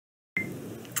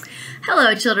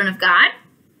Hello, children of God.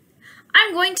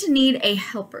 I'm going to need a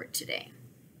helper today.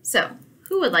 So,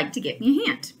 who would like to give me a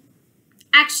hand?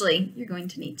 Actually, you're going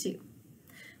to need two.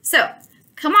 So,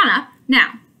 come on up.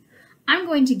 Now, I'm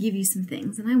going to give you some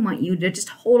things, and I want you to just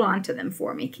hold on to them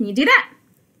for me. Can you do that?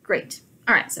 Great.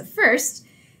 All right, so first,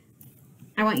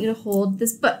 I want you to hold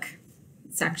this book.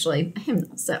 It's actually a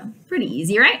hymnal, so pretty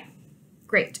easy, right?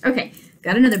 Great. Okay,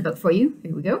 got another book for you.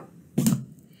 Here we go.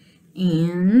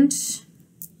 And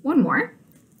one more.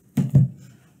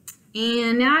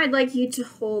 And now I'd like you to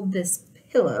hold this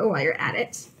pillow while you're at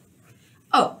it.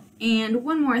 Oh, and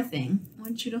one more thing. I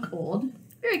want you to hold,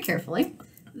 very carefully,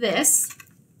 this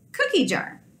cookie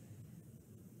jar.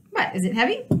 What, is it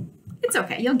heavy? It's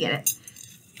okay, you'll get it.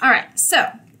 All right, so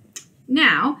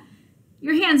now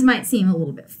your hands might seem a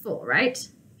little bit full, right?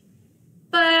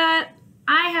 But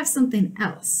I have something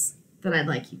else that I'd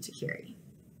like you to carry.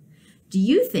 Do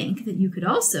you think that you could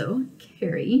also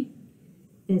carry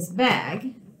this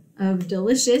bag of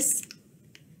delicious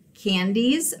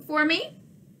candies for me?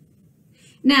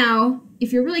 Now,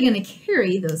 if you're really going to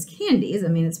carry those candies, I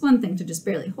mean, it's one thing to just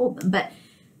barely hold them, but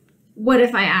what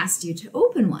if I asked you to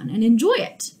open one and enjoy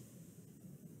it?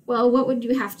 Well, what would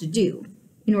you have to do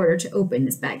in order to open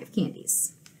this bag of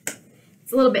candies?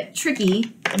 It's a little bit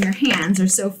tricky when your hands are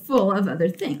so full of other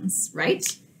things, right?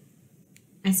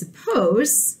 I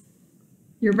suppose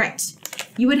you're right.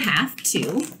 You would have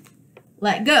to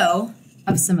let go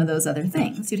of some of those other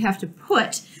things. You'd have to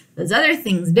put those other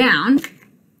things down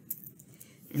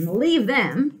and leave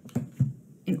them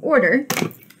in order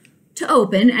to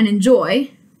open and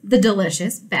enjoy the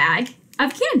delicious bag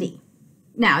of candy.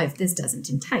 Now, if this doesn't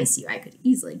entice you, I could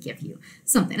easily give you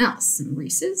something else, some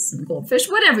Reese's, some Goldfish,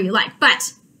 whatever you like.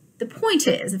 But the point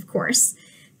is, of course,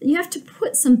 that you have to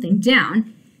put something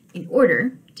down in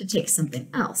order to take something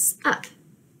else up.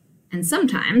 And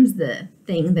sometimes the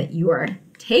thing that you are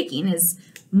taking is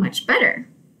much better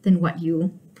than what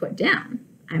you put down.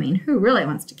 I mean, who really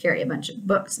wants to carry a bunch of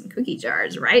books and cookie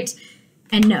jars, right?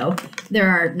 And no, there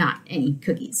are not any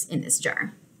cookies in this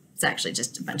jar. It's actually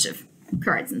just a bunch of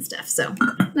cards and stuff, so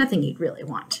nothing you'd really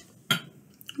want.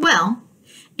 Well,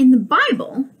 in the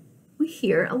Bible, we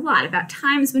hear a lot about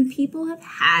times when people have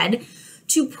had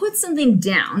to put something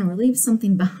down or leave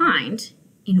something behind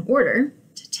in order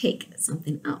to take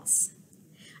something else.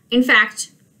 In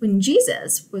fact, when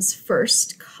Jesus was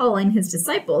first calling his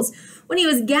disciples, when he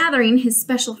was gathering his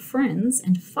special friends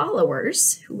and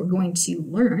followers who were going to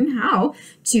learn how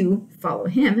to follow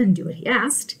him and do what he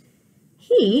asked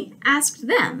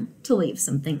them to leave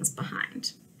some things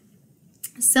behind.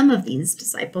 Some of these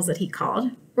disciples that he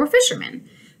called were fishermen.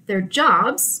 Their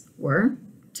jobs were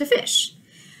to fish.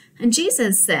 And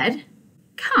Jesus said,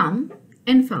 "Come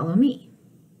and follow me."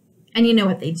 And you know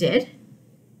what they did?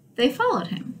 They followed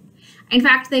him. In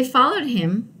fact, they followed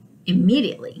him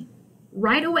immediately,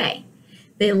 right away.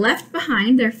 They left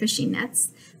behind their fishing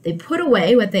nets. They put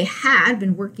away what they had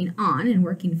been working on and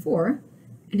working for,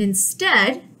 and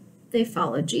instead, they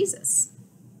followed Jesus.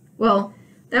 Well,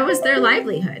 that was their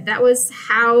livelihood. That was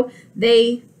how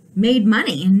they made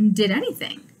money and did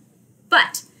anything.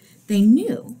 But they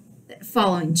knew that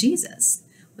following Jesus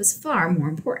was far more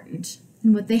important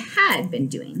than what they had been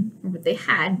doing or what they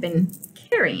had been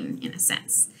carrying, in a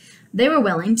sense. They were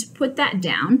willing to put that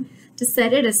down, to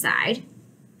set it aside,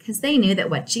 because they knew that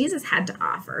what Jesus had to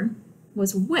offer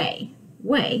was way,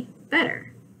 way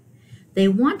better. They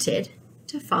wanted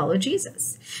to follow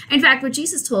Jesus. In fact, what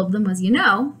Jesus told them was, you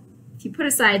know, if you put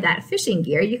aside that fishing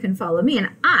gear, you can follow me and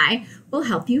I will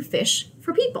help you fish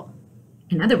for people.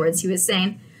 In other words, he was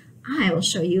saying, I will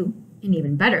show you an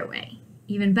even better way,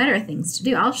 even better things to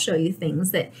do. I'll show you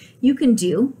things that you can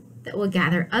do that will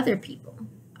gather other people,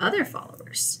 other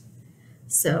followers.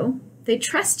 So they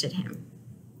trusted him.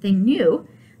 They knew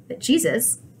that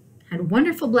Jesus had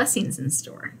wonderful blessings in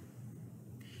store,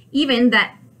 even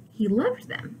that he loved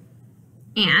them.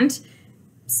 And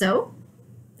so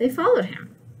they followed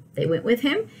him. They went with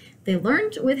him, they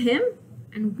learned with him,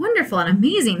 and wonderful and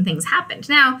amazing things happened.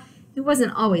 Now, it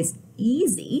wasn't always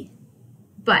easy,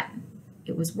 but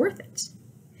it was worth it.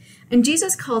 And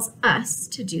Jesus calls us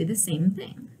to do the same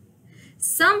thing.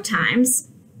 Sometimes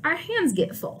our hands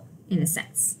get full, in a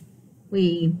sense.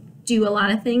 We do a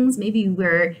lot of things. Maybe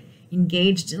we're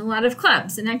engaged in a lot of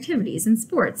clubs and activities and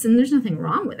sports, and there's nothing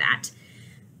wrong with that.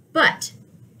 But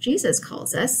Jesus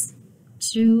calls us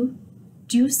to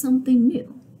do something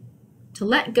new, to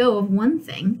let go of one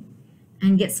thing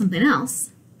and get something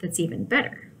else that's even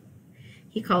better.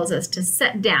 He calls us to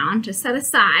set down, to set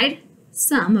aside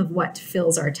some of what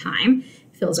fills our time,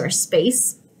 fills our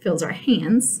space, fills our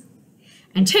hands,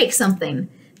 and take something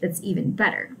that's even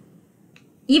better.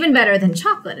 Even better than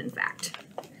chocolate, in fact.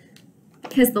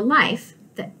 Because the life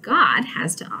that God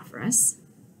has to offer us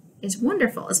is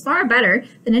wonderful. It's far better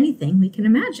than anything we can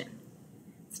imagine.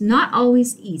 It's not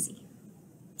always easy.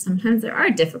 Sometimes there are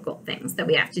difficult things that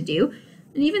we have to do,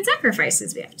 and even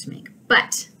sacrifices we have to make.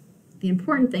 But the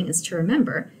important thing is to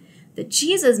remember that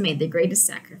Jesus made the greatest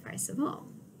sacrifice of all.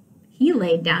 He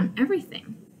laid down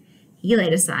everything. He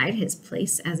laid aside his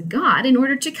place as God in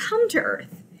order to come to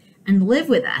earth and live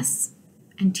with us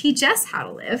and teach us how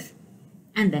to live,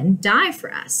 and then die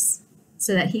for us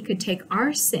so that he could take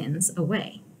our sins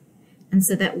away and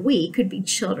so that we could be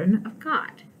children of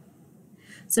God.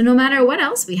 So no matter what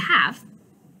else we have,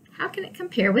 how can it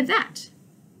compare with that?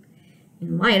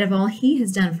 In light of all he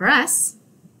has done for us,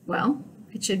 well,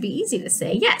 it should be easy to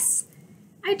say, yes,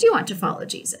 I do want to follow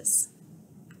Jesus.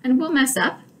 And we'll mess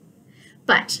up,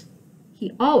 but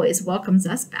he always welcomes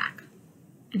us back.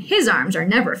 And his arms are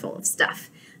never full of stuff.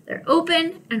 They're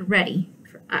open and ready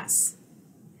for us.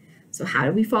 So how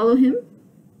do we follow him?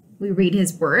 We read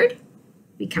his word,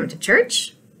 we come to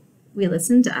church, we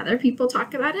listen to other people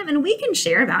talk about him, and we can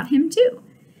share about him too.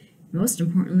 Most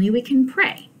importantly, we can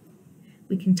pray.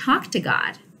 We can talk to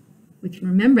God. We can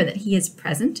remember that he is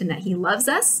present and that he loves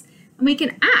us, and we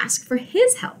can ask for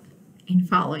his help in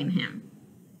following him.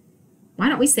 Why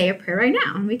don't we say a prayer right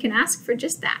now, and we can ask for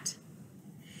just that.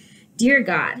 Dear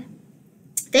God,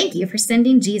 thank you for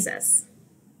sending Jesus.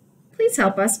 Please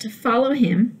help us to follow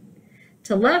him,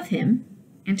 to love him,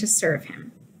 and to serve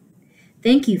him.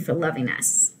 Thank you for loving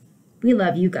us. We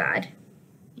love you, God.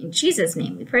 In Jesus'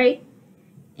 name we pray.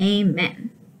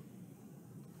 Amen.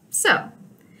 So,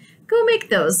 go make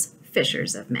those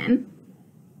fishers of men.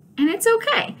 And it's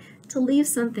okay to leave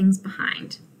some things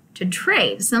behind, to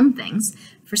trade some things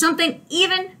for something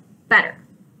even better.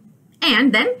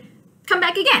 And then come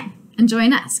back again and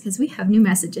join us, because we have new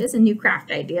messages and new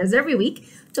craft ideas every week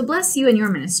to bless you in your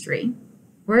ministry,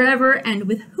 wherever and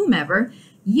with whomever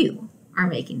you are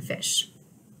making fish.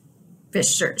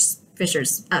 Fishers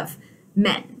of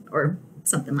men, or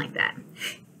something like that.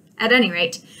 At any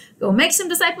rate, go make some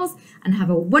disciples and have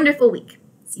a wonderful week.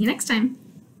 See you next time.